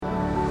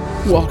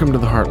Welcome to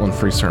the Heartland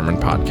Free Sermon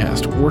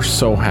Podcast. We're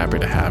so happy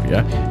to have you.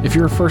 If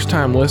you're a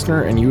first-time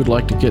listener and you would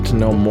like to get to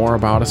know more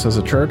about us as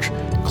a church,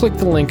 click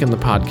the link in the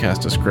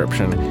podcast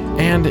description.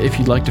 And if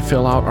you'd like to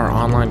fill out our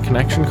online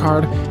connection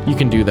card, you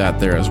can do that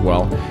there as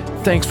well.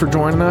 Thanks for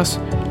joining us,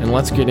 and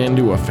let's get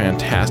into a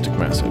fantastic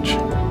message.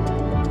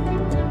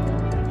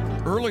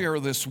 Earlier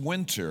this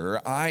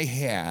winter, I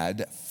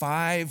had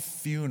 5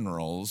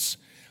 funerals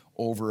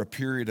over a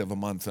period of a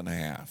month and a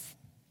half.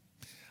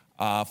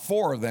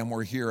 4 of them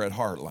were here at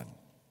Heartland.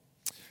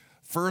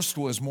 First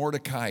was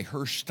Mordecai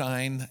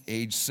Hirschstein,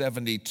 age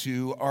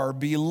 72, our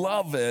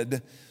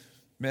beloved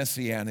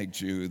Messianic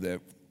Jew that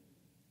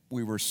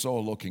we were so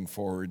looking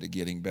forward to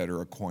getting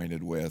better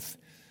acquainted with.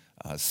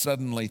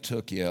 Suddenly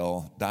took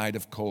ill, died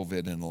of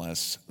COVID in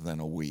less than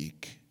a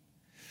week.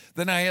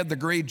 Then I had the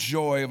great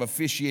joy of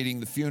officiating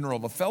the funeral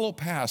of a fellow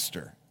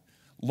pastor,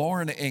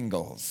 Lauren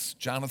Ingalls,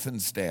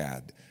 Jonathan's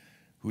dad,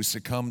 who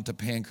succumbed to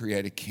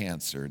pancreatic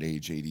cancer at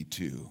age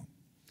 82.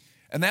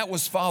 And that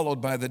was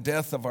followed by the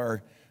death of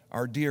our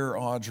dear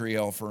Audrey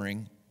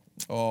Elfering.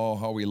 Oh,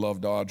 how we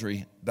loved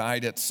Audrey.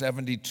 Died at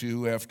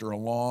 72 after a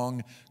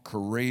long,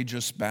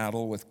 courageous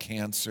battle with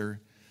cancer.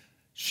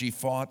 She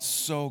fought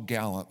so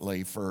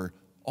gallantly for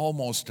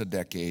almost a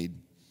decade.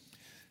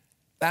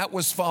 That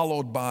was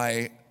followed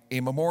by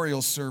a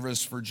memorial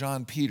service for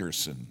John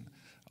Peterson,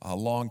 a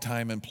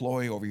longtime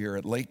employee over here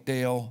at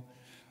Lakedale.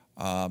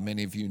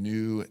 Many of you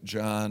knew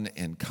John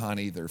and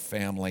Connie, their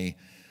family.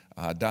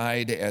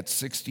 Died at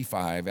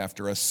 65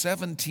 after a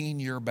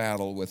 17-year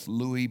battle with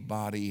Lewy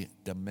body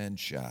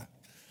dementia.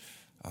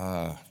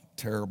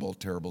 Terrible,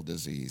 terrible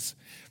disease.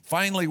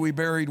 Finally, we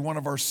buried one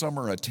of our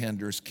summer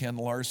attenders, Ken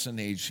Larson,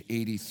 age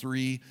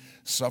 83,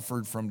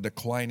 suffered from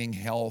declining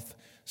health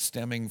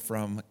stemming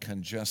from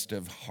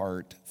congestive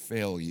heart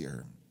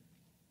failure.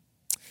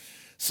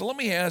 So let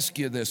me ask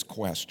you this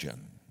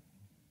question.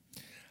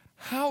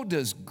 How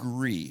does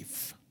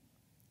grief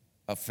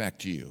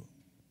affect you?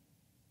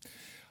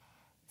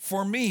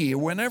 For me,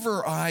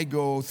 whenever I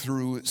go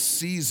through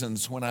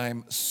seasons when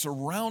I'm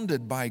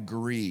surrounded by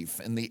grief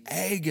and the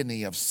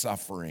agony of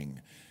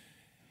suffering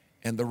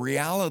and the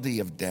reality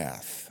of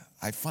death,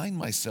 I find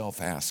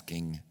myself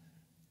asking,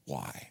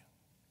 why?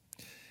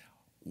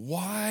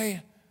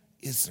 Why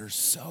is there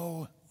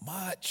so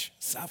much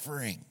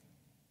suffering?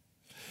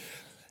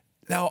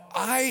 Now,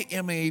 I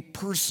am a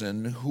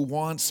person who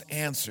wants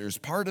answers.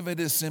 Part of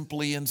it is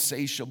simply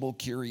insatiable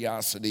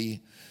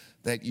curiosity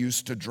that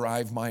used to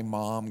drive my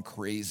mom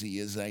crazy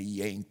as I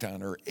yanked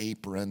on her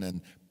apron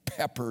and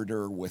peppered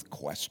her with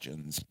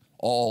questions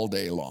all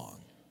day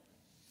long.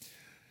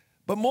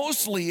 But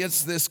mostly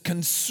it's this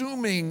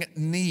consuming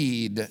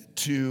need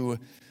to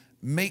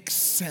make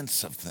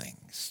sense of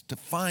things, to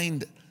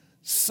find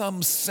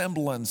some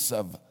semblance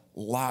of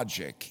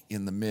logic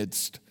in the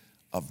midst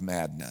of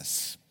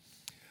madness.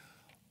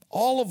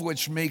 All of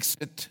which makes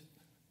it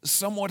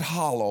somewhat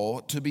hollow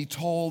to be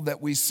told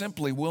that we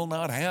simply will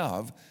not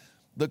have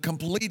the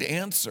complete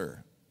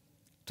answer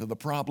to the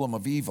problem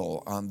of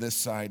evil on this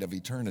side of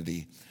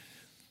eternity.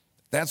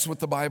 That's what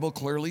the Bible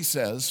clearly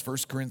says,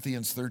 1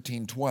 Corinthians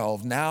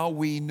 13:12. Now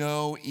we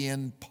know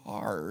in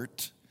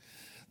part,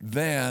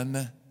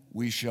 then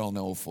we shall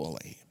know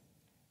fully.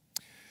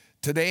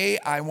 Today,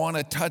 I want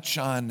to touch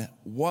on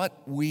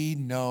what we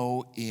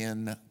know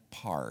in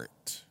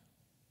part.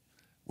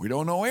 We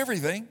don't know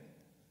everything,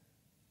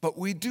 but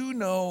we do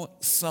know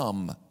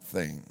some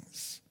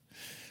things.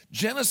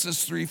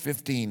 Genesis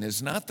 3:15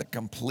 is not the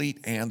complete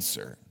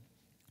answer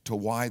to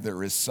why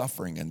there is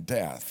suffering and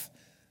death,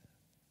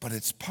 but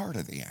it's part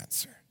of the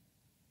answer.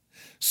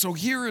 So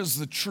here is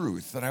the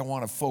truth that I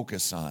want to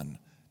focus on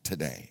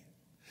today.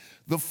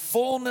 The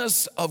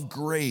fullness of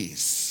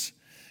grace,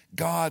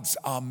 God's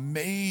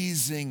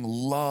amazing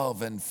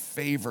love and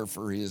favor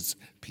for his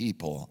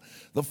people.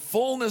 The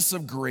fullness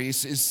of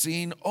grace is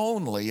seen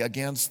only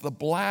against the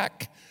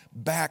black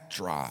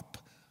backdrop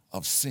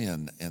of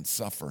sin and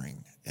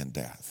suffering and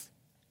death.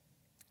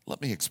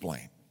 Let me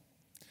explain.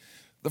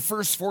 The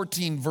first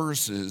 14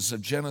 verses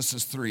of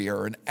Genesis 3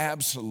 are an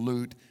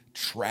absolute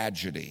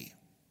tragedy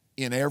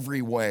in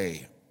every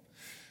way.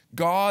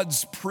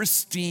 God's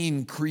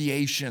pristine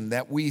creation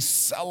that we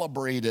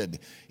celebrated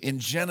in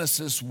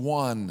Genesis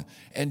 1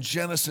 and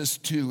Genesis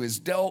 2 is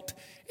dealt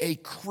a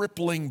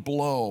crippling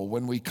blow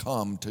when we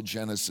come to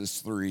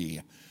Genesis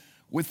 3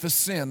 with the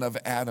sin of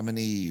Adam and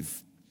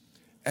Eve.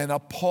 And a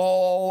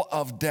pall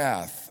of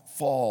death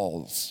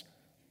falls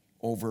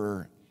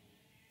over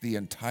the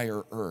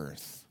entire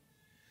earth.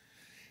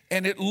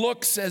 And it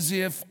looks as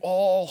if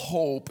all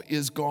hope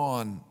is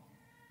gone.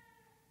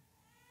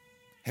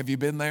 Have you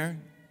been there?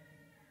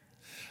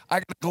 I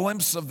got a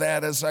glimpse of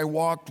that as I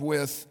walked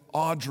with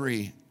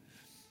Audrey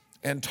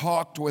and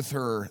talked with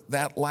her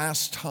that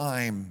last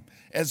time.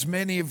 As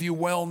many of you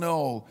well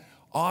know,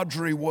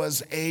 Audrey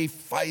was a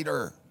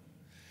fighter.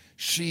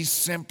 She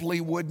simply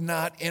would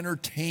not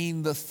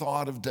entertain the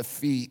thought of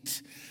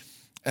defeat.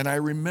 And I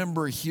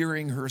remember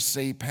hearing her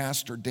say,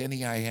 Pastor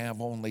Denny, I have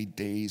only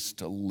days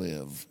to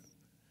live.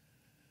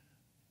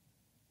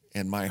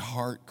 And my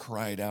heart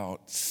cried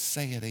out,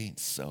 say it ain't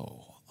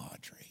so,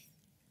 Audrey.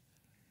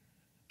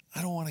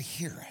 I don't want to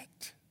hear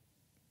it.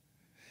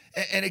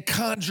 And it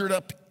conjured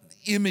up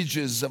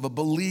images of a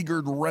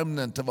beleaguered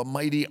remnant of a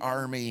mighty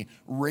army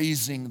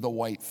raising the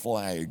white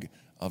flag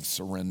of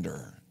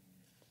surrender.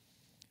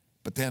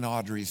 But then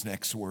Audrey's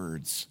next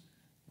words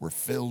were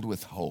filled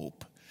with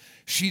hope.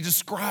 She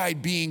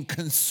described being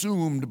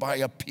consumed by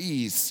a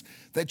peace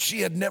that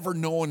she had never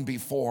known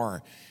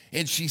before.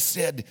 And she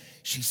said,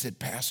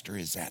 Pastor,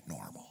 is that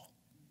normal?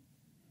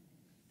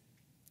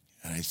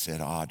 And I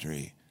said,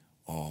 Audrey,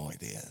 oh,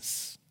 it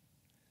is.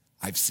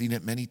 I've seen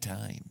it many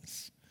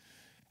times.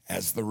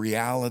 As the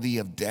reality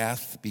of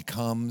death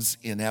becomes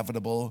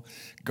inevitable,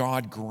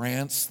 God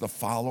grants the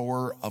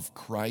follower of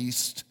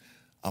Christ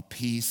a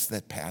peace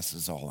that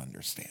passes all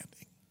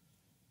understanding.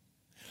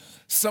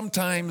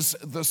 Sometimes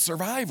the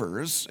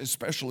survivors,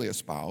 especially a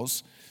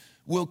spouse,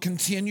 will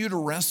continue to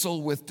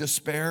wrestle with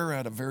despair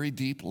at a very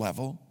deep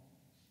level.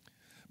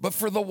 But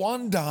for the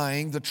one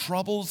dying, the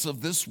troubles of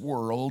this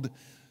world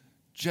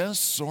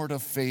just sort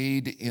of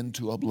fade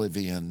into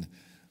oblivion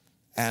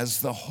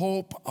as the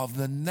hope of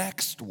the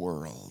next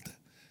world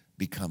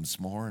becomes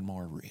more and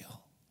more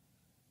real.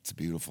 It's a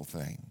beautiful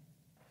thing.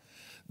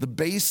 The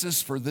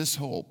basis for this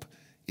hope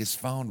is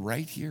found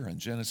right here in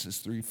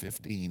Genesis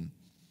 3:15,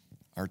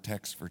 our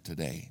text for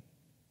today.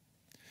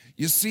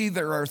 You see,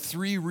 there are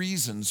three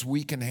reasons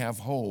we can have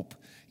hope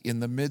in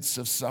the midst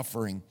of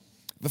suffering.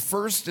 The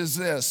first is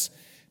this: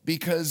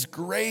 because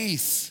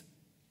grace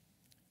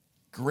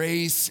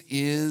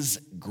is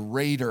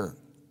greater.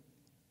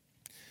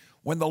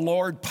 When the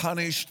Lord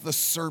punished the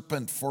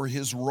serpent for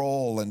his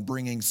role in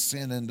bringing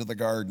sin into the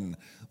garden,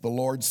 the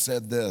Lord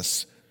said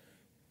this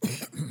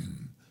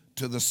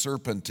to the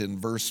serpent in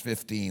verse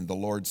 15. The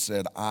Lord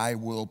said, I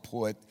will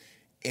put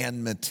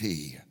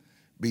enmity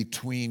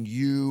between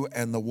you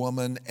and the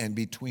woman, and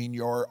between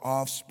your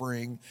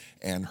offspring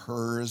and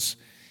hers.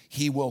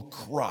 He will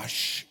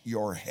crush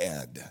your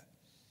head,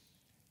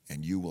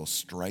 and you will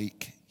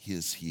strike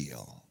his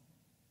heel.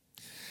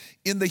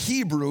 In the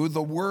Hebrew,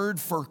 the word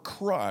for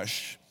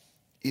crush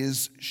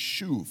is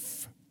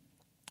shuf,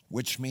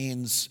 which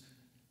means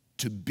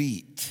to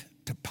beat,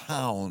 to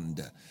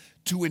pound,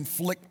 to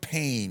inflict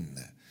pain,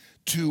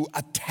 to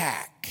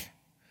attack.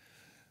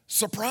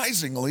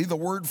 Surprisingly, the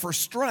word for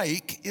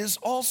strike is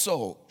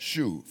also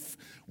shuf,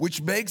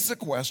 which begs the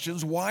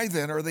questions, why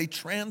then are they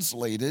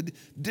translated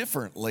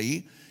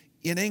differently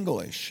in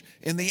English?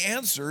 And the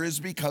answer is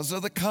because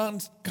of the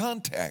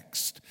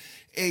context.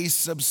 A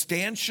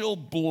substantial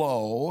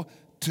blow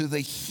to the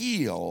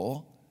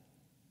heel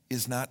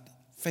is not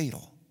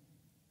fatal,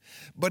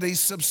 but a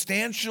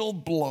substantial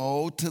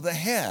blow to the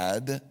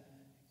head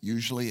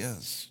usually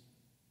is.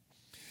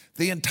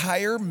 The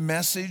entire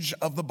message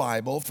of the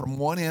Bible, from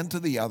one end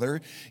to the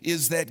other,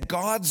 is that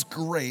God's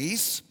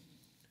grace,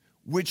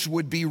 which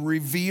would be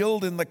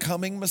revealed in the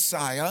coming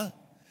Messiah,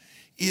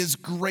 is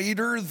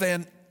greater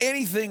than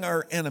anything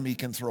our enemy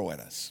can throw at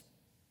us.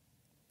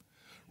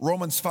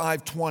 Romans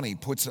 5:20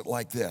 puts it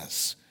like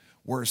this: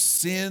 where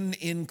sin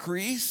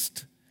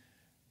increased,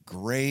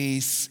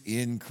 grace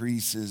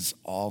increases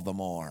all the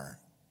more.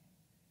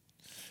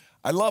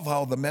 I love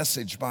how the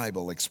Message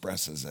Bible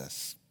expresses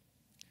this.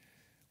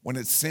 When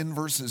it's sin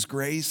versus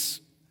grace,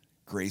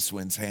 grace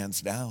wins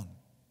hands down.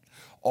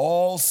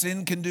 All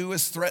sin can do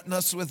is threaten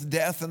us with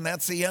death, and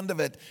that's the end of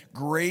it.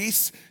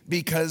 Grace,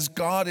 because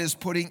God is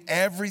putting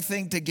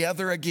everything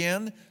together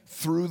again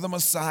through the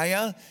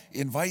Messiah,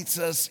 invites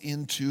us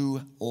into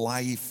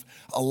life,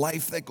 a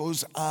life that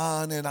goes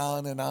on and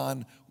on and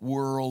on,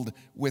 world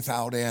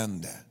without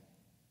end.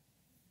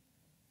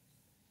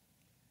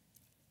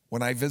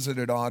 When I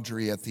visited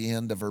Audrey at the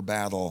end of her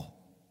battle,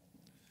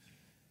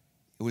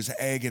 it was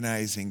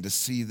agonizing to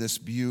see this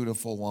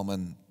beautiful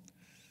woman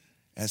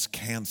as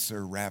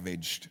cancer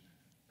ravaged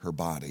her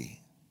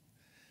body.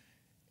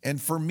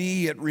 And for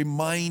me, it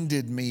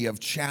reminded me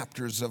of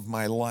chapters of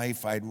my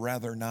life I'd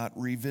rather not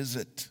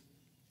revisit.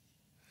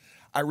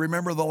 I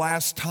remember the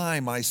last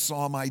time I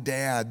saw my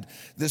dad,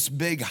 this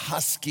big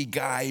husky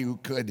guy who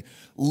could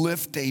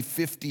lift a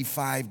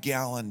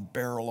 55-gallon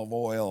barrel of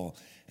oil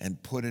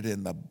and put it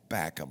in the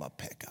back of a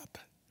pickup.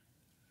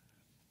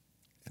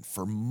 And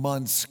for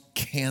months,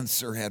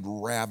 cancer had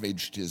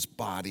ravaged his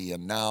body,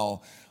 and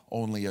now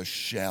only a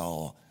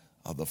shell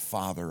of the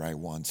father I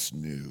once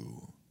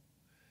knew.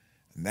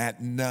 And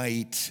that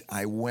night,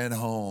 I went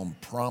home,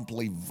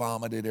 promptly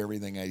vomited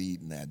everything I'd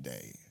eaten that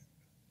day.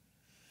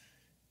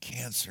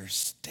 Cancer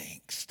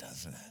stinks,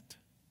 doesn't it?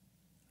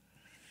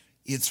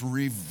 It's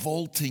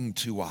revolting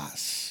to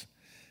us,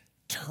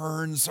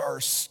 turns our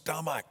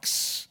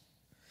stomachs.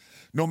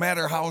 No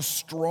matter how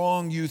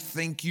strong you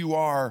think you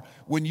are,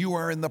 when you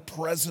are in the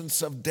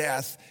presence of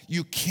death,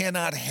 you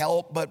cannot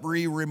help but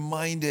be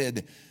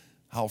reminded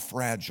how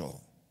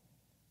fragile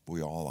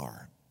we all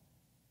are.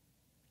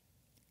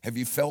 Have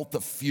you felt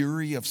the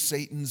fury of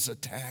Satan's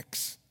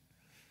attacks?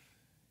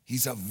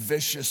 He's a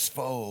vicious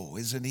foe,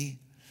 isn't he?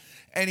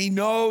 And he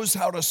knows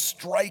how to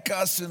strike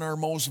us in our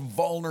most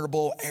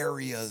vulnerable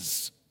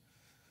areas.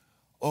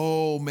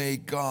 Oh, may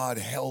God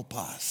help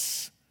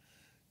us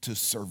to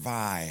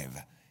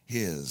survive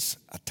his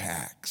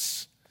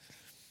attacks.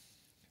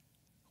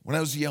 When I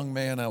was a young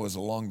man, I was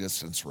a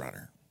long-distance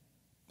runner.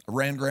 I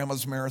ran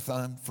Grandma's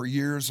Marathon. For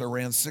years, I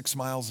ran 6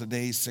 miles a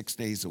day, 6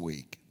 days a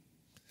week.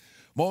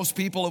 Most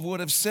people would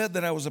have said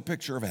that I was a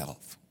picture of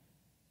health.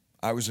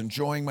 I was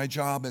enjoying my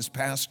job as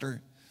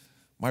pastor.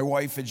 My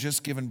wife had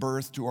just given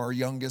birth to our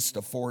youngest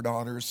of 4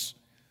 daughters.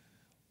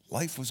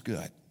 Life was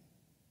good.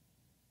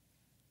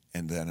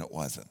 And then it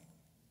wasn't.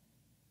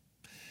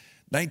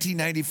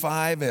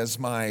 1995, as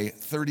my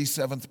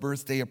 37th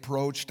birthday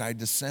approached, I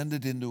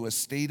descended into a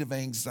state of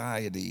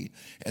anxiety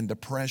and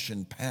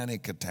depression,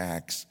 panic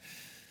attacks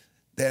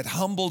that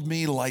humbled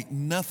me like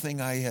nothing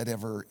I had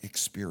ever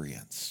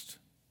experienced.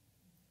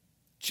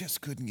 Just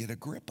couldn't get a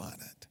grip on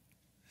it.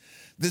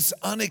 This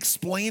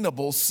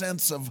unexplainable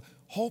sense of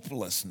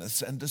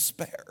hopelessness and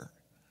despair.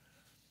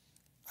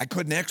 I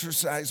couldn't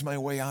exercise my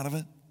way out of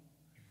it.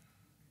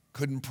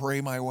 Couldn't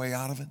pray my way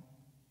out of it.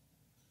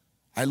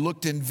 I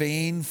looked in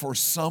vain for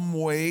some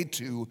way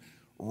to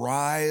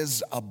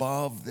rise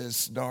above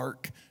this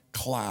dark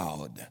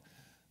cloud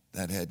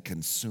that had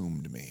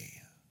consumed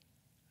me.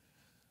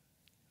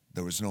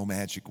 There was no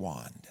magic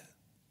wand,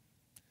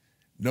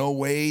 no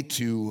way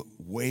to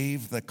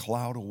wave the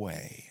cloud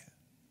away.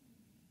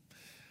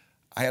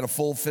 I had a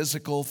full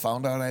physical,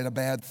 found out I had a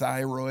bad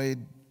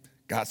thyroid,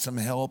 got some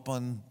help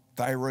on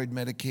thyroid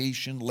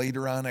medication.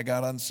 Later on, I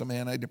got on some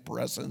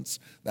antidepressants.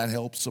 That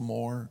helped some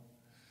more.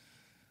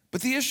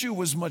 But the issue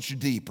was much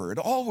deeper. It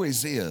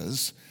always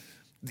is.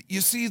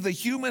 You see, the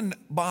human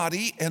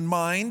body and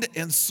mind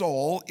and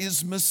soul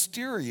is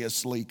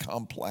mysteriously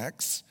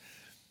complex.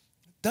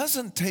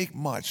 Doesn't take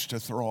much to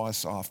throw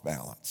us off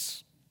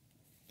balance.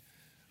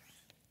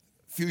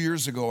 A few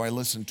years ago, I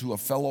listened to a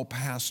fellow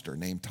pastor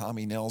named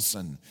Tommy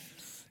Nelson,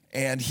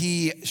 and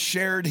he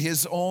shared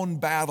his own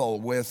battle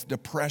with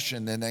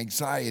depression and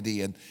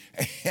anxiety, and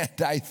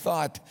I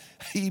thought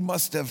he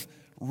must have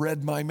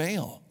read my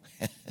mail.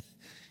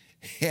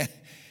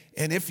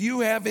 And if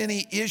you have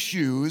any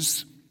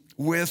issues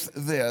with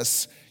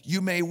this, you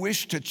may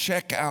wish to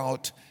check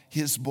out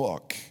his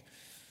book,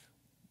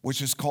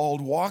 which is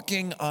called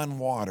Walking on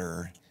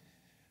Water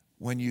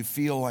When You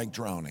Feel Like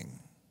Drowning.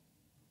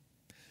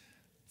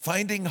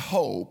 Finding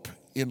Hope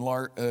in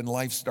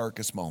Life's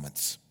Darkest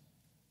Moments.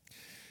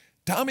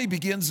 Tommy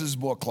begins his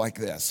book like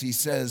this. He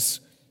says,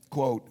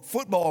 quote,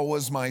 "Football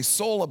was my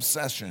sole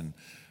obsession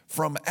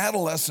from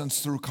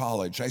adolescence through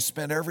college. I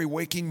spent every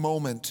waking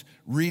moment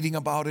reading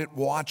about it,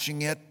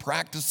 watching it,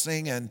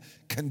 practicing and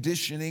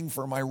conditioning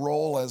for my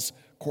role as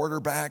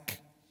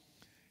quarterback.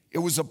 It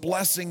was a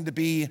blessing to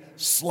be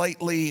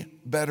slightly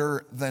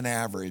better than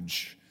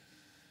average.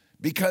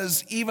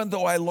 Because even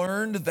though I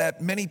learned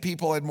that many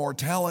people had more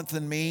talent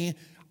than me,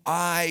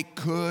 I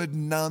could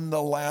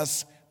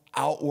nonetheless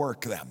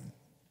outwork them.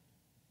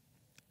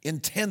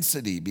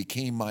 Intensity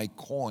became my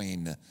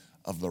coin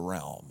of the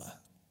realm."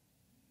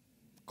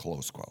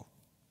 Close quote.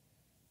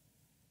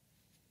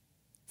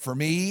 For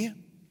me,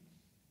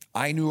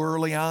 I knew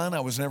early on I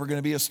was never going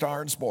to be a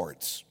star in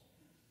sports.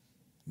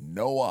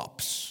 No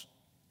ups.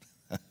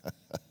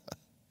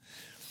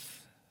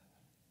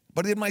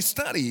 But in my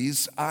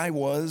studies, I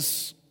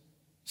was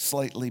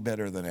slightly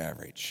better than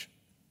average.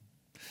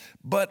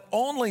 But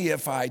only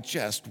if I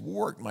just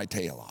worked my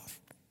tail off.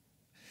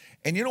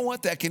 And you know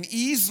what? That can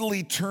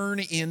easily turn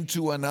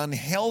into an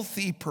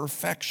unhealthy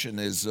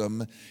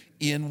perfectionism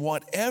in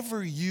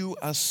whatever you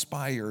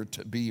aspire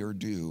to be or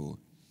do.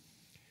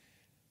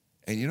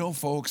 And you know,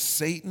 folks,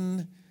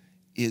 Satan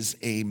is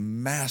a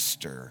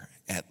master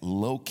at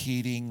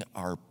locating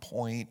our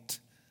point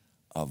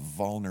of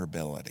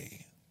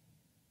vulnerability.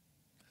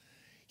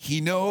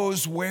 He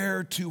knows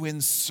where to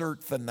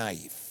insert the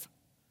knife,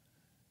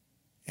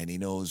 and he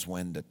knows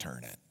when to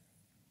turn it.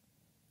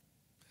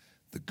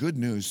 The good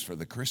news for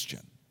the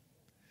Christian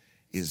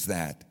is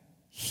that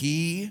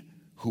he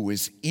who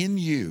is in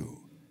you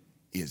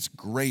is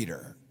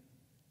greater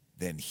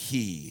than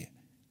he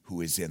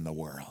who is in the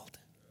world.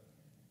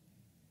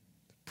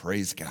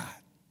 Praise God.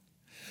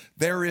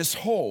 There is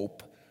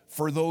hope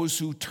for those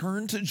who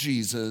turn to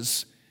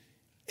Jesus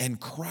and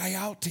cry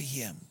out to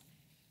him.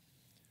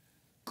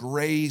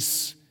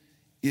 Grace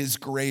is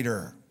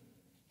greater.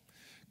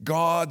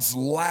 God's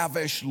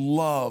lavish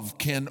love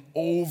can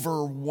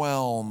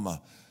overwhelm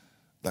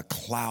the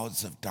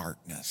clouds of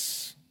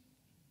darkness.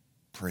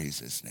 Praise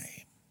his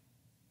name.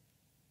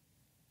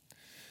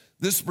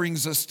 This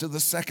brings us to the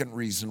second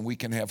reason we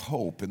can have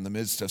hope in the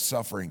midst of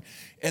suffering,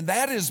 and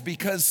that is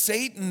because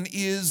Satan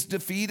is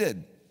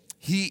defeated.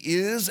 He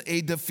is a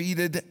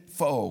defeated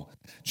foe.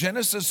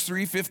 Genesis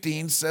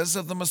 3:15 says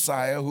of the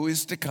Messiah who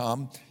is to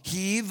come,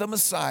 he, the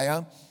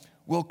Messiah,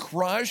 will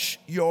crush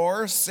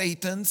your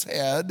Satan's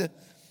head,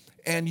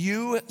 and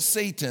you,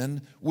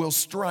 Satan, will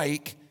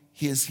strike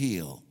his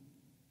heel.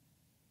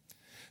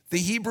 The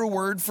Hebrew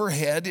word for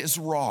head is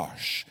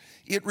rosh.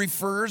 It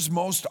refers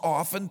most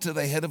often to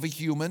the head of a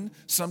human,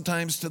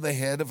 sometimes to the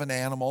head of an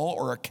animal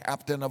or a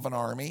captain of an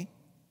army.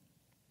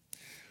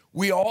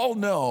 We all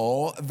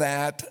know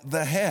that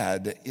the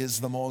head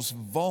is the most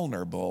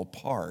vulnerable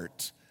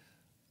part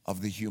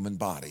of the human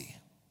body.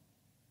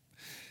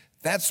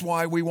 That's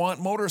why we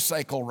want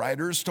motorcycle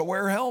riders to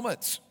wear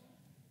helmets.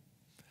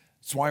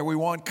 That's why we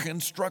want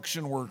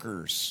construction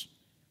workers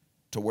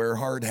to wear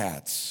hard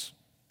hats.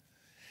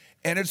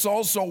 And it's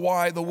also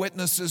why the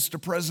witnesses to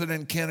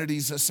President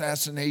Kennedy's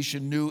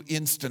assassination knew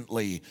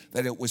instantly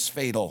that it was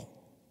fatal.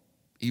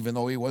 Even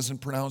though he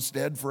wasn't pronounced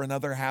dead for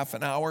another half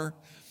an hour,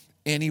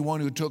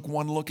 anyone who took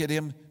one look at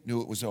him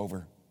knew it was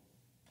over.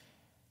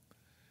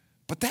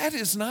 But that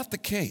is not the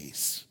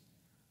case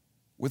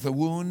with a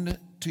wound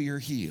to your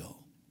heel.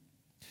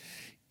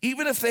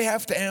 Even if they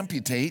have to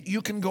amputate,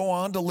 you can go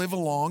on to live a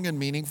long and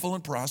meaningful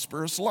and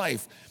prosperous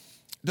life.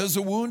 Does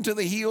a wound to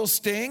the heel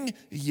sting?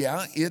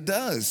 Yeah, it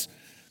does.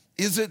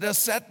 Is it a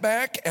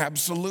setback?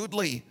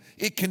 Absolutely.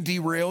 It can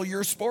derail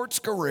your sports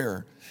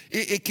career.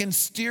 It can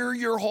steer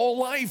your whole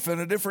life in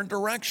a different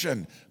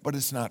direction, but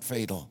it's not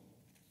fatal.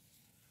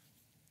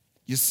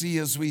 You see,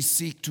 as we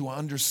seek to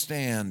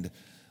understand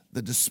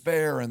the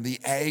despair and the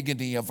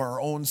agony of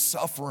our own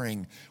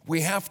suffering,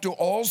 we have to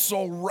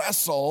also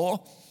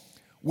wrestle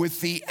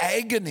with the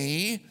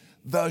agony,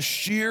 the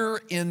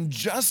sheer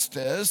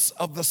injustice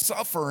of the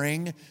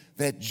suffering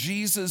that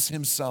Jesus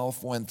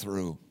himself went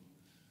through.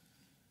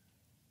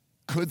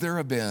 Could there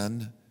have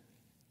been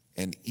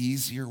an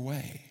easier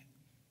way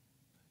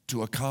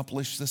to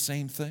accomplish the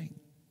same thing?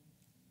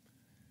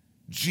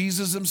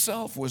 Jesus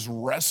himself was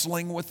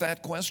wrestling with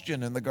that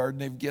question in the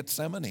Garden of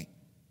Gethsemane.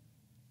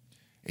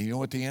 And you know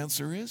what the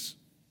answer is?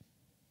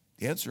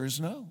 The answer is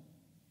no.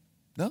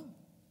 No.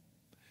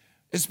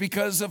 It's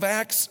because of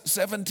Acts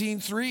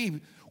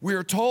 17:3. We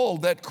are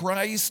told that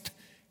Christ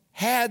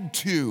had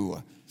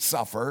to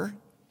suffer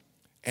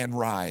and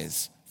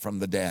rise from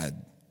the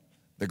dead.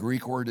 The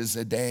Greek word is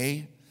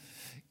adē.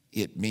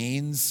 It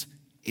means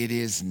it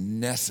is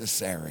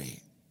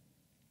necessary.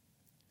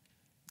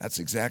 That's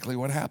exactly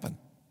what happened.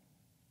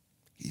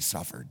 He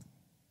suffered.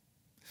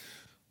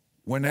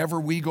 Whenever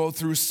we go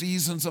through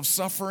seasons of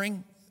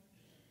suffering,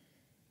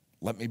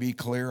 let me be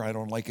clear, I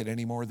don't like it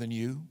any more than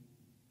you.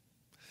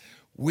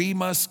 We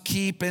must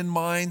keep in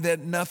mind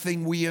that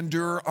nothing we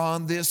endure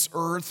on this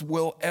earth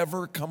will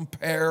ever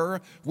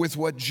compare with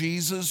what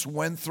Jesus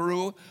went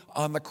through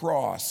on the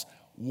cross.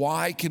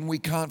 Why can we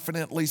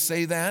confidently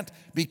say that?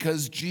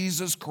 Because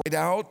Jesus cried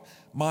out,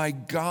 my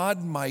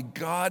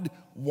God,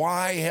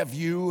 why have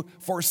you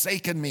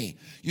forsaken me?"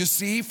 You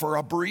see, for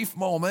a brief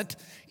moment,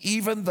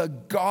 even the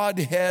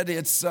Godhead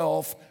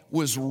itself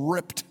was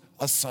ripped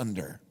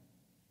asunder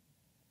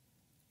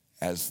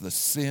as the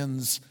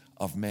sins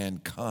of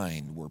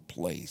mankind were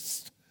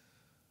placed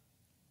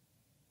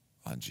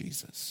on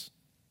Jesus.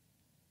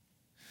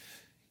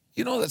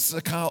 You know that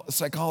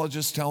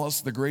psychologists tell us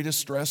the greatest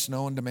stress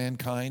known to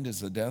mankind is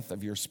the death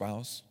of your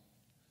spouse?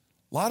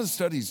 A lot of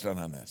studies done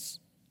on this.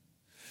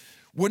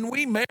 When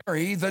we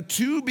marry, the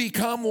two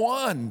become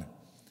one.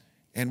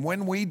 And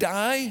when we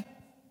die,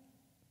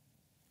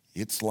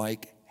 it's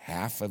like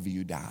half of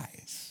you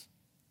dies.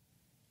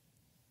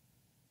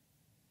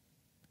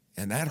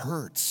 And that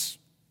hurts.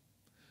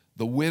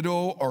 The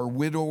widow or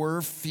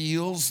widower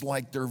feels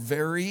like their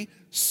very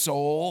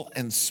soul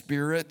and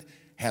spirit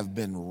have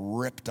been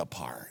ripped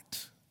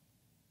apart.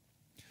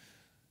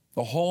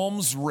 The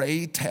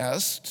Holmes-Ray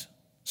test,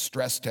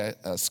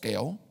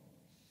 scale,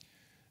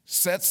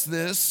 sets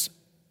this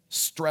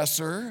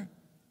stressor,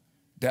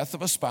 death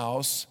of a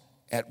spouse,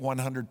 at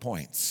 100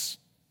 points.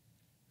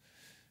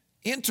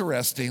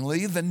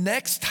 Interestingly, the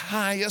next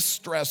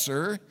highest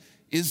stressor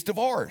is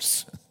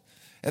divorce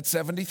at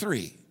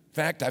 73. In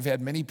fact, I've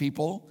had many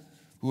people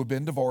who have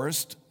been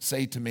divorced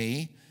say to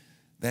me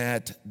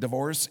that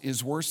divorce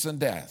is worse than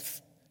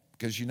death,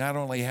 because you not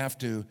only have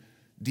to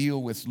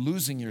deal with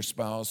losing your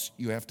spouse,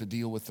 you have to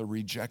deal with the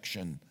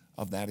rejection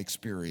of that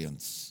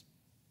experience.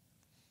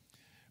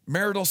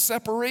 Marital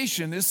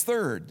separation is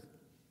third,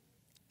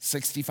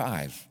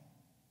 65.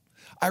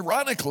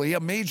 Ironically, a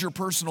major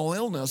personal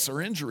illness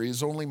or injury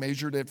is only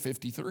measured at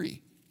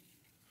 53.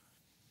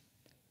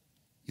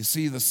 You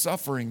see, the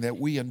suffering that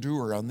we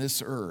endure on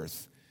this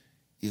earth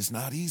is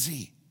not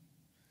easy.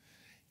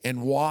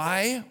 And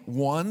why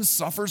one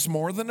suffers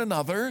more than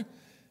another,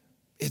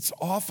 it's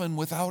often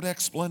without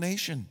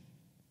explanation.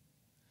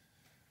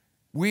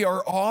 We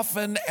are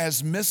often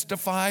as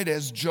mystified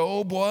as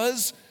Job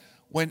was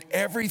when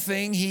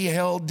everything he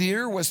held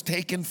dear was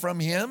taken from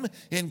him,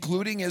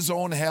 including his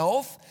own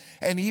health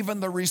and even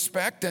the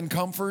respect and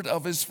comfort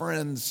of his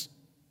friends.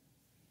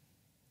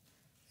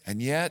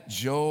 And yet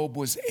Job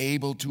was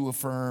able to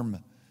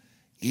affirm,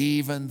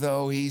 even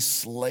though he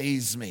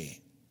slays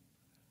me,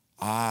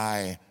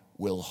 I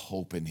will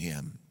hope in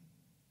him.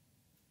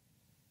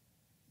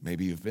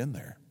 Maybe you've been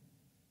there,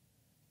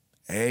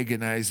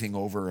 agonizing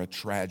over a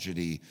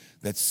tragedy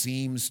that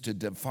seems to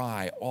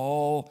defy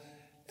all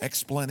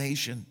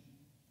explanation.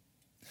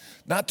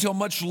 Not till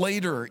much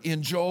later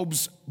in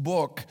Job's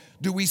book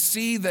do we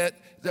see that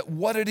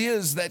what it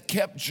is that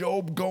kept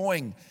Job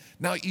going.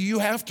 Now, you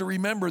have to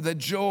remember that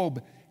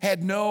Job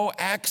had no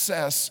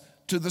access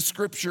to the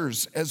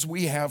scriptures as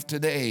we have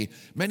today.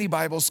 Many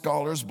Bible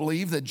scholars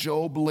believe that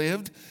Job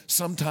lived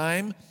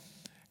sometime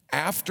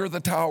after the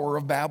Tower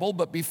of Babel,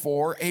 but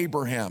before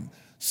Abraham,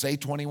 say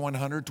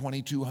 2100,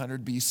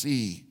 2200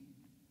 BC.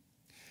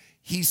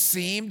 He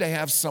seemed to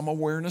have some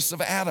awareness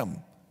of Adam,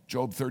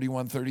 Job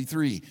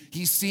 31:33.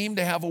 He seemed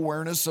to have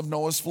awareness of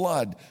Noah's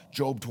flood,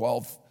 Job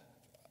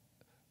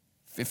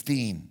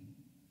 12:15.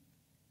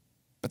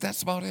 But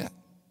that's about it.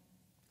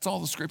 That's all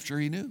the scripture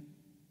he knew.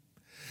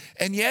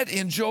 And yet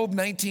in Job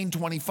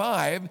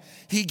 19:25,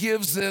 he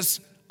gives this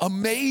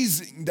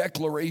amazing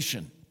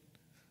declaration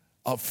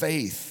of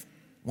faith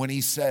when he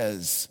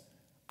says,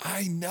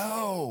 I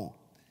know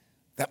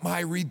that my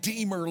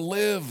Redeemer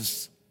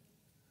lives,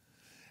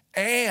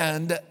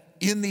 and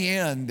in the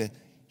end,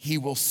 he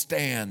will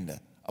stand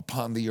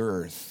upon the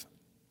earth.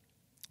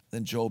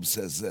 Then Job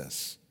says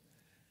this,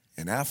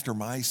 and after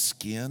my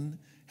skin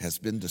has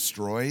been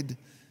destroyed,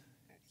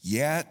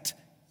 yet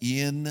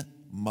in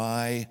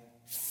my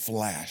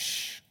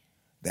flesh,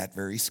 that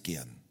very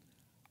skin,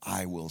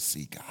 I will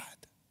see God.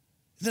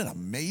 Isn't that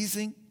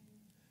amazing?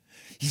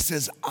 He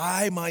says,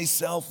 I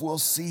myself will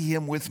see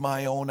him with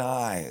my own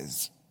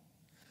eyes.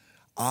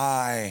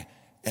 I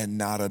and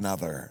not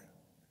another.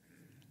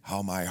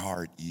 How my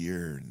heart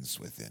yearns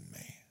within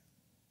me.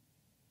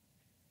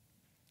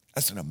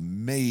 That's an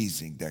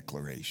amazing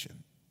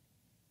declaration.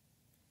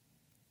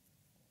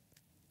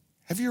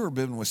 Have you ever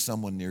been with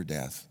someone near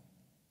death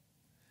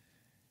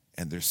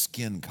and their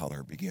skin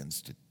color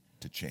begins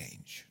to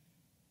change?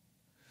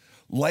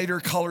 Lighter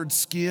colored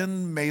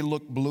skin may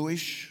look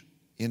bluish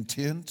in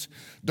tint.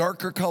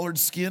 Darker colored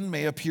skin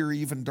may appear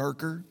even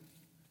darker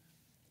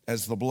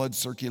as the blood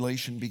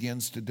circulation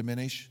begins to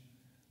diminish.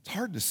 It's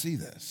hard to see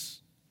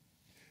this,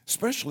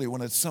 especially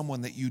when it's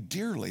someone that you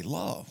dearly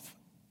love.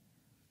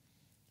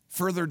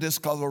 Further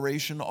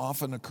discoloration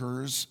often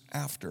occurs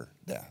after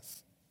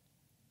death.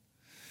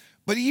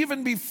 But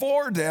even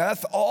before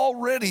death,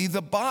 already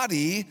the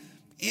body,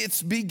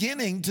 it's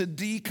beginning to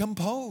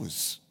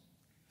decompose.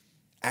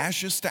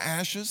 Ashes to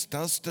ashes,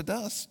 dust to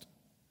dust.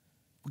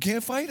 We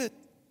can't fight it.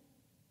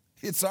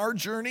 It's our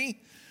journey.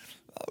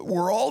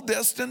 We're all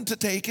destined to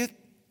take it.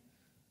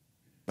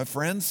 But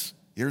friends,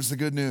 here's the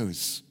good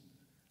news.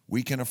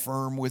 We can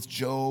affirm with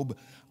Job,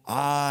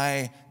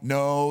 I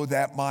know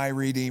that my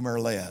Redeemer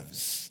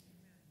lives.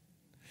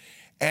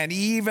 And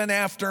even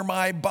after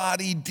my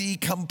body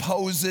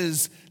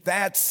decomposes,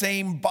 that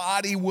same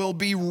body will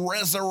be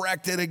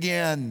resurrected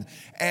again.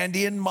 And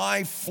in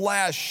my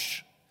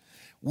flesh,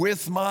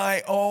 with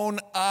my own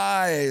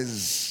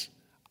eyes,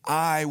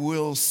 I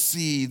will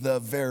see the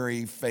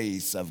very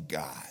face of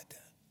God.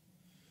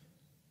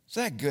 Is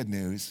that good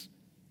news?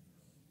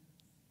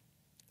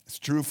 It's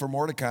true for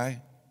Mordecai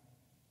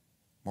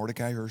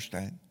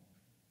Herstein.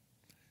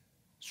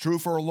 It's true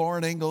for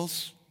Lauren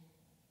Ingalls.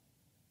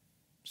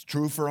 It's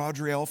true for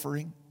Audrey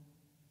Elfering.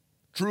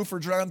 True for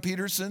John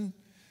Peterson.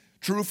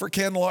 True for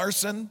Ken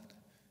Larson.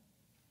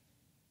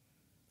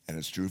 And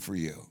it's true for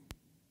you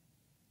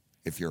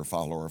if you're a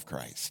follower of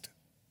Christ.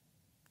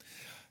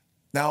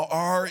 Now,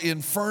 our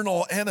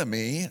infernal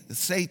enemy,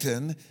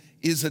 Satan,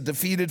 is a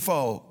defeated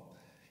foe.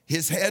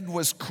 His head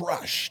was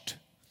crushed.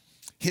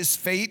 His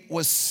fate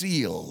was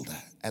sealed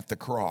at the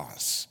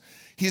cross.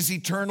 His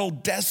eternal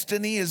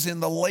destiny is in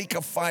the lake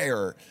of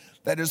fire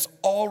that has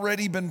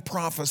already been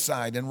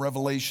prophesied in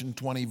Revelation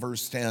 20,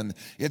 verse 10.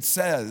 It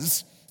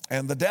says,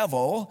 and the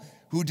devil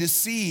who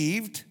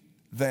deceived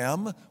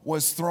them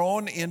was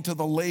thrown into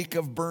the lake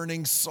of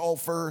burning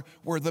sulfur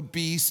where the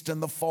beast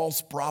and the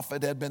false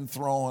prophet had been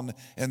thrown,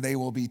 and they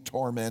will be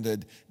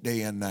tormented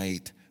day and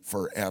night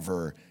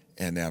forever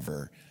and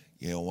ever.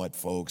 You know what,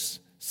 folks?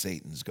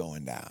 Satan's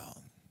going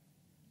down.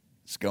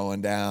 It's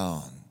going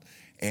down.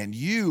 And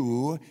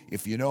you,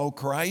 if you know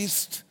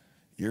Christ,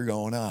 you're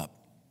going up.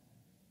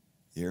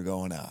 You're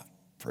going up.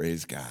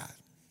 Praise God.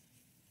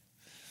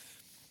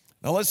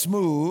 Now let's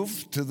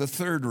move to the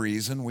third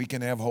reason we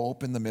can have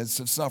hope in the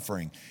midst of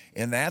suffering.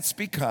 And that's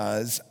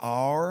because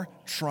our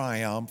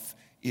triumph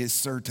is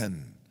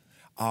certain.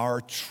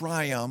 Our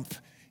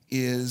triumph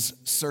is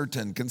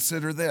certain.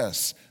 Consider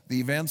this.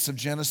 The events of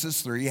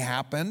Genesis 3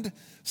 happened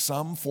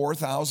some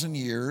 4,000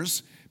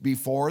 years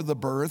before the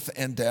birth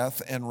and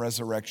death and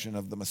resurrection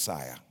of the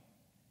Messiah.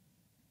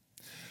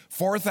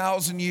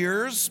 4,000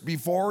 years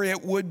before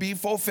it would be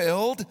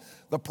fulfilled,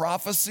 the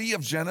prophecy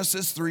of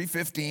Genesis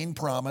 3:15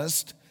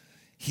 promised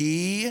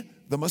he,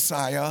 the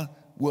Messiah,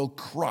 will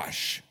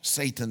crush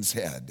Satan's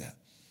head,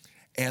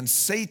 and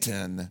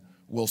Satan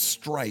will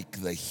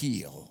strike the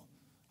heel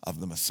of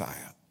the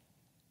Messiah.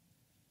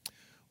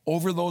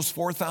 Over those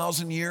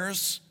 4,000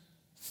 years,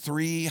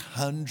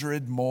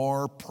 300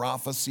 more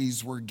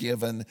prophecies were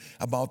given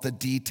about the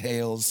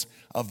details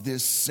of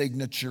this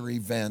signature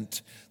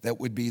event that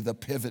would be the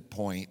pivot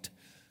point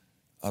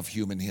of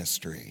human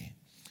history.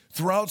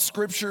 Throughout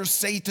Scripture,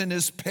 Satan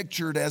is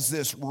pictured as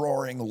this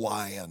roaring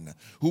lion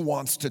who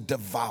wants to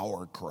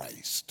devour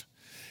Christ.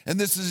 And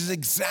this is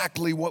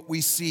exactly what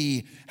we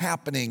see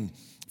happening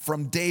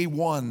from day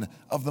one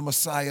of the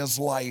Messiah's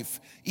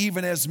life,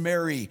 even as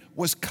Mary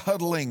was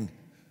cuddling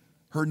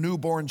her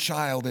newborn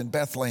child in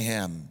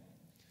Bethlehem,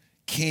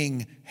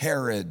 King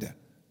Herod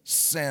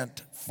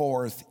sent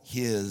forth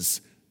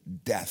his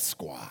death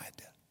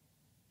squad.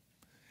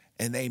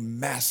 And they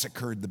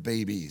massacred the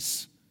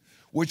babies,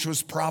 which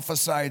was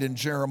prophesied in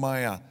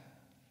Jeremiah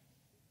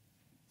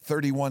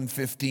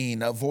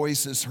 31:15. A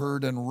voice is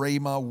heard in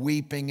Ramah,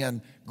 weeping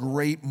and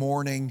great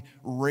mourning,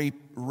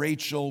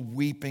 Rachel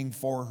weeping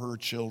for her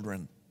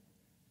children.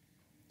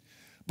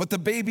 But the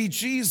baby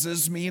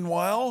Jesus,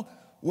 meanwhile,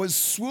 was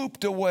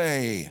swooped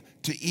away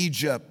to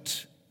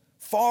Egypt,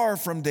 far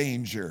from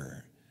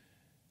danger.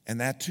 And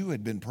that too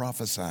had been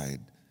prophesied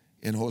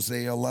in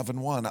Hosea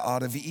 11:1.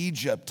 Out of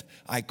Egypt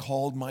I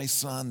called my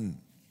son.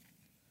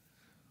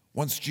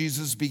 Once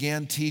Jesus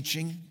began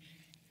teaching,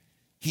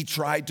 he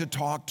tried to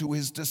talk to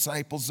his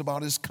disciples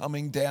about his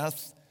coming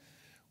death,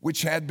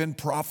 which had been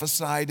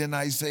prophesied in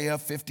Isaiah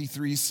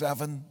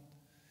 53:7.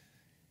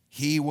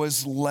 He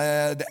was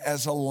led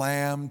as a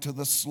lamb to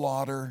the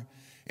slaughter,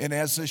 and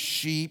as a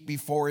sheep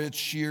before its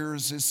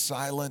shears is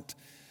silent,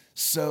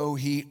 so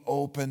he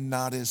opened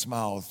not his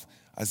mouth.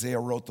 Isaiah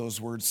wrote those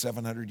words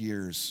 700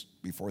 years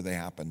before they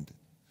happened.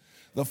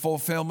 The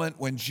fulfillment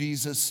when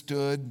Jesus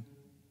stood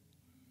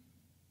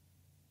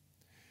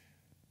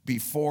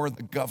before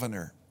the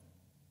governor,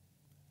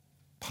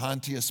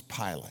 Pontius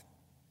Pilate,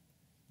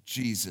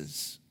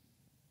 Jesus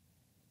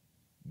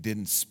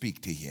didn't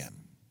speak to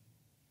him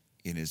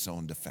in his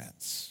own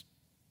defense.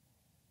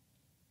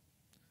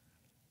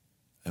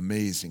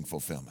 Amazing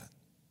fulfillment.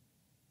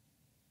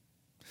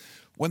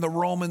 When the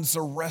Romans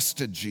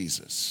arrested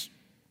Jesus,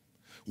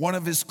 one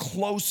of his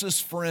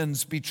closest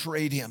friends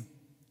betrayed him.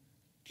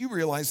 Do you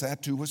realize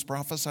that too was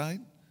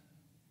prophesied?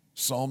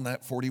 Psalm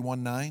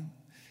 41:9.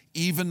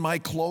 Even my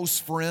close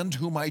friend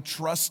whom I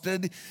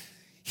trusted,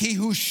 he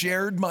who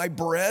shared my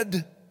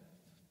bread,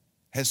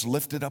 has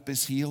lifted up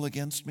his heel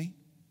against me.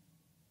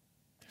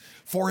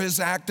 For his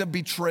act of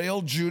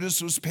betrayal,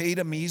 Judas was paid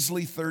a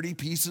measly 30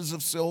 pieces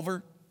of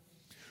silver.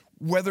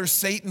 Whether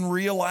Satan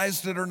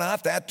realized it or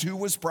not, that too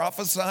was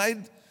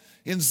prophesied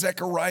in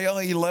Zechariah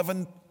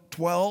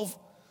 11:12,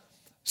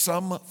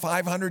 some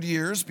 500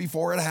 years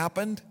before it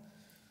happened.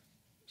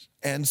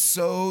 And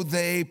so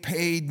they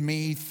paid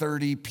me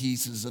 30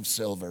 pieces of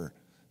silver,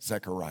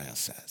 Zechariah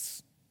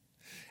says.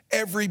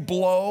 Every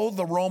blow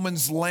the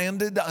Romans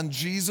landed on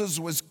Jesus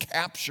was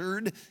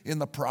captured in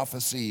the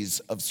prophecies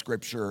of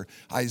Scripture.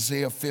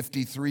 Isaiah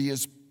 53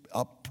 is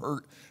a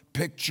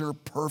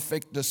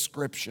picture-perfect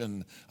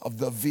description of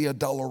the Via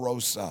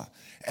Dolorosa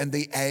and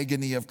the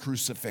agony of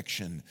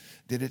crucifixion.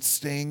 Did it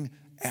sting?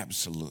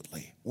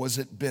 Absolutely. Was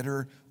it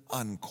bitter?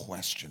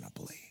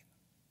 Unquestionably.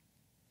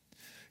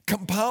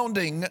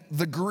 Compounding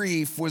the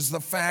grief was the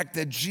fact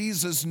that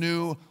Jesus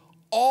knew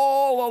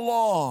all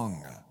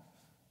along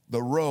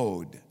the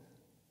road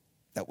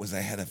that was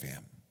ahead of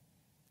him.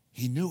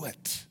 He knew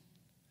it.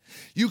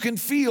 You can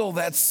feel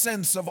that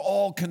sense of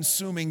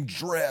all-consuming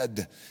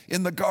dread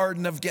in the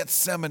Garden of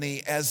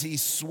Gethsemane as he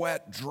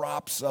sweat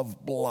drops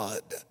of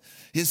blood.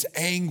 His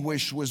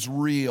anguish was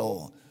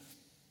real.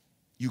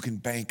 You can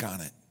bank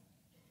on it.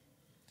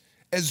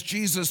 As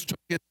Jesus took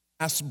his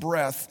last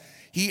breath,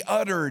 he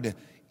uttered,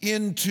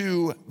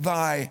 "Into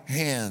thy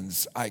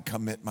hands I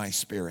commit my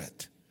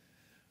spirit."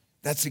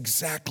 That's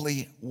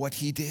exactly what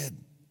he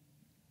did.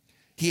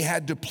 He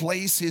had to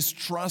place his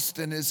trust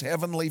in his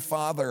heavenly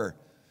Father,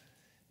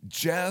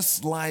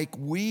 just like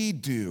we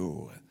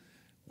do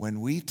when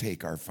we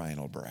take our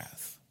final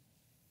breath.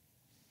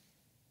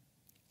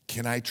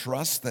 Can I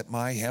trust that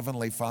my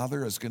heavenly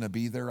Father is going to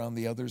be there on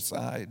the other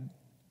side?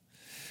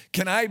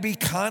 Can I be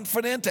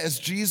confident, as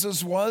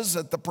Jesus was,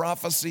 that the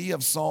prophecy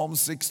of Psalm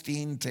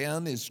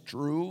 16:10 is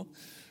true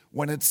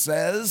when it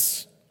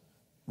says,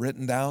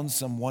 written down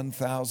some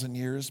 1,000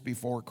 years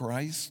before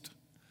Christ?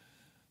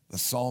 The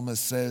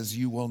psalmist says,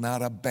 "You will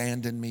not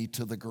abandon me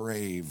to the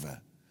grave,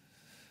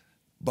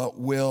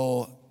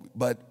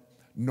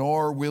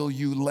 nor will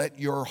you let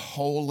your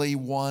Holy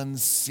One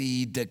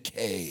see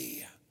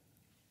decay."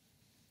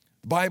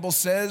 The Bible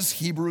says,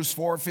 Hebrews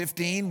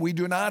 4:15, "We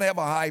do not have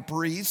a high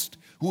priest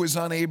who is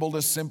unable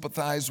to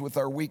sympathize with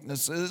our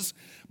weaknesses,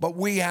 but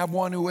we have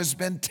one who has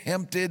been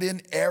tempted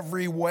in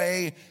every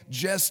way,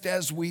 just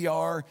as we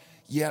are,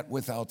 yet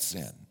without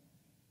sin."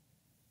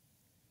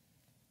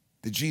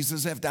 Did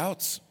Jesus have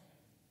doubts?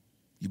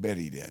 You bet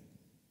he did.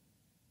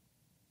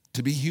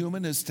 To be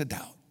human is to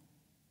doubt.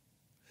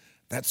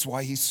 That's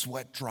why he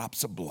sweat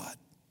drops of blood.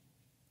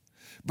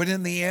 But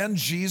in the end,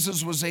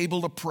 Jesus was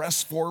able to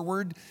press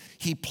forward.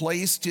 He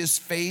placed his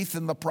faith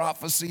in the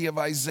prophecy of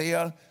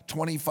Isaiah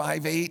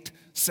 25:8,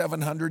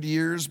 700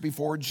 years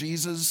before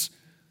Jesus.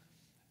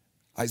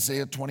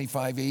 Isaiah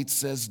 25:8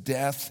 says,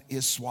 "Death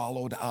is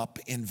swallowed up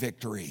in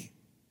victory.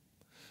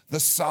 The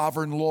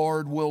sovereign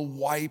Lord will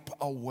wipe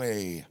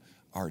away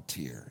our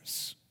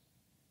tears."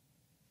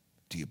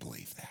 Do you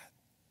believe that?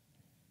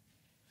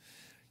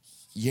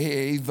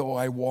 "Yea, though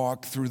I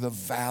walk through the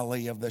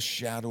valley of the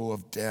shadow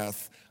of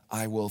death,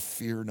 I will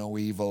fear no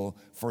evil,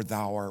 for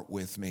thou art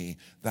with me.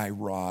 Thy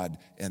rod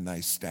and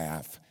thy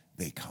staff,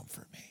 they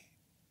comfort me."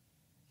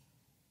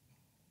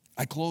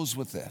 I close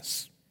with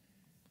this.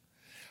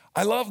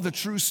 I love the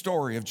true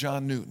story of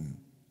John Newton,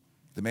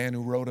 the man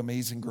who wrote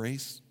Amazing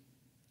Grace.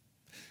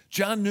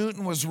 John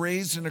Newton was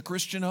raised in a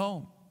Christian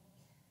home,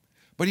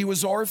 but he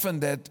was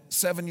orphaned at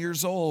 7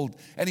 years old,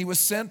 and he was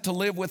sent to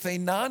live with a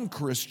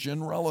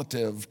non-Christian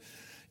relative.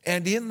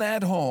 And in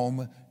that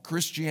home,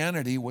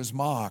 Christianity was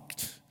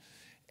mocked,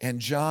 and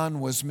John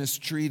was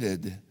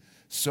mistreated.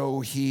 So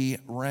he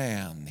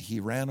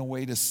ran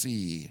away to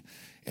sea,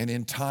 and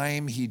in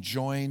time he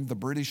joined the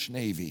British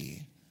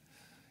Navy.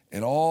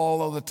 And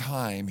all of the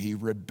time he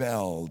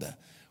rebelled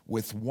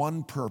with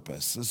one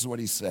purpose. This is what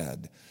he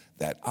said,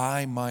 that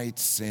I might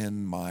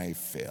sin my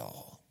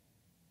fill.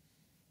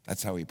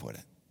 That's how he put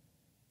it.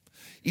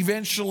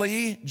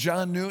 Eventually,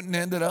 John Newton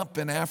ended up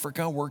in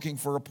Africa working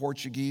for a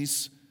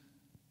Portuguese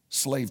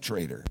slave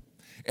trader.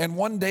 And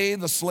one day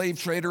the slave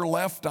trader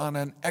left on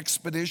an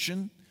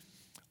expedition,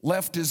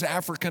 left his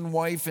African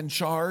wife in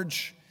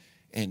charge,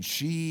 and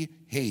she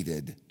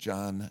hated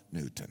John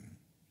Newton.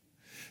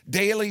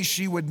 Daily,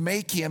 she would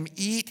make him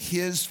eat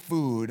his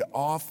food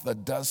off the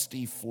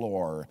dusty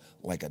floor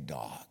like a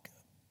dog.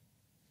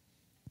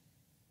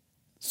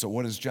 So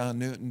what does John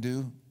Newton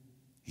do?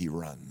 He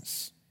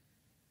runs.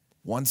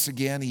 Once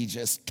again, he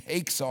just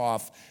takes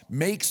off,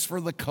 makes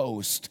for the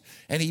coast,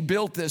 and he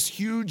built this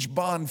huge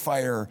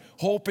bonfire,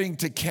 hoping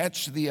to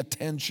catch the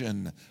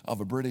attention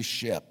of a British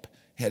ship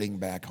heading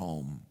back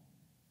home.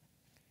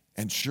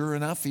 And sure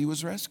enough, he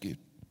was rescued.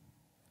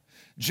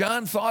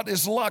 John thought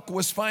his luck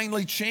was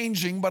finally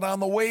changing, but on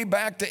the way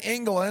back to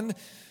England,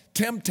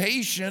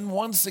 temptation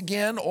once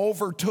again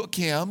overtook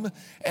him,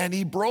 and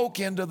he broke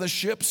into the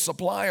ship's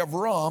supply of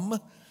rum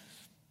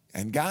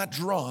and got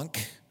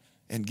drunk,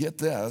 and get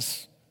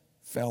this,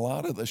 fell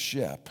out of the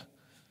ship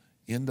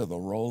into the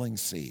rolling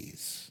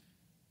seas.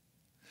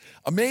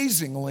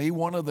 Amazingly,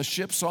 one of the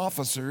ship's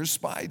officers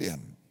spied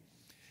him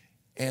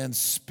and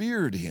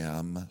speared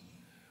him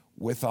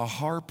with a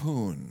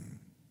harpoon,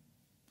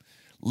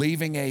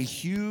 leaving a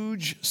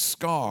huge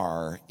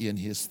scar in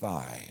his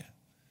thigh.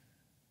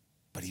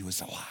 But he was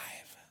alive.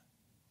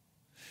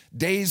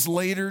 Days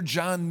later,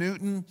 John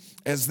Newton,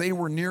 as they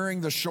were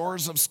nearing the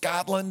shores of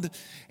Scotland,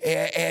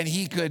 and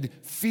he could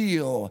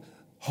feel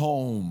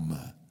home,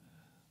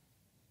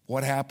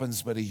 what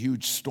happens but a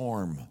huge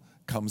storm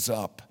comes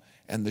up,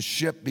 and the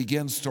ship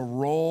begins to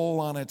roll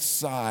on its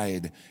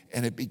side,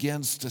 and it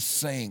begins to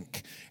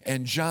sink.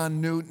 And John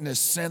Newton is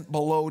sent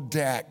below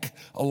deck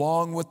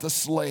along with the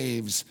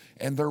slaves,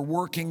 and they're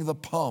working the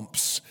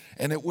pumps.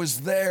 And it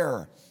was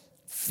there,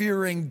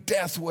 fearing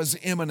death was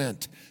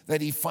imminent,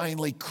 that he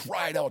finally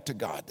cried out to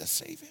God to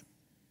save him.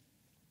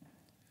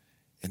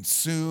 And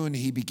soon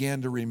he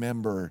began to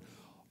remember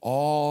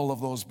all of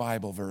those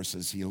Bible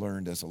verses he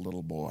learned as a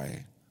little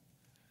boy.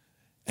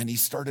 And he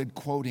started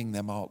quoting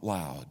them out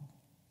loud.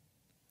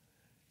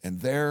 And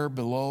there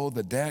below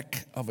the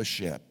deck of a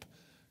ship,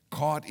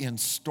 caught in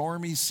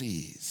stormy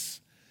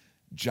seas,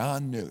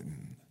 John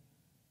Newton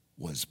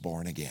was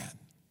born again.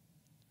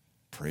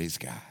 Praise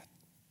God.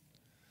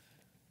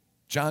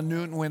 John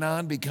Newton went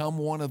on to become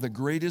one of the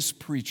greatest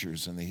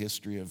preachers in the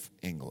history of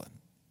England.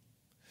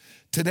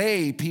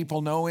 Today,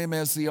 people know him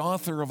as the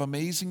author of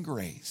Amazing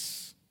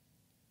Grace.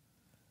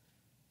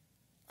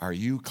 Are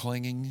you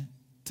clinging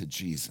to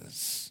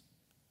Jesus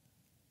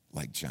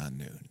like John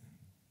Newton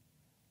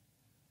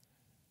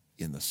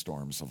in the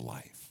storms of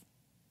life?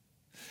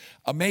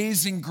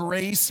 Amazing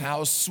grace,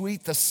 how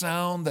sweet the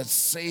sound that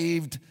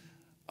saved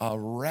a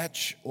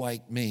wretch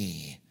like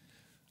me.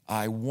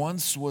 I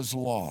once was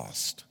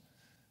lost,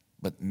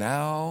 but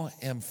now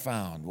am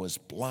found, was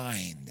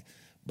blind,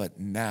 but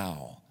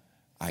now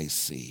I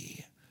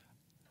see.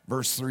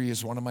 Verse 3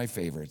 is one of my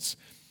favorites.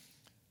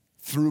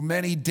 Through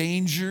many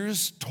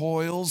dangers,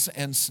 toils,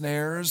 and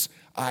snares,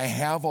 I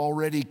have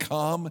already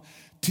come.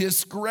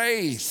 'Tis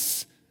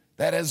grace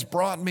that has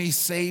brought me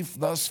safe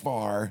thus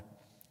far,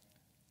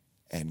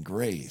 and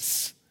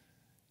grace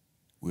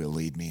will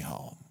lead me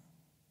home.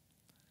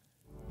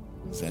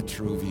 Is that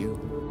true of you?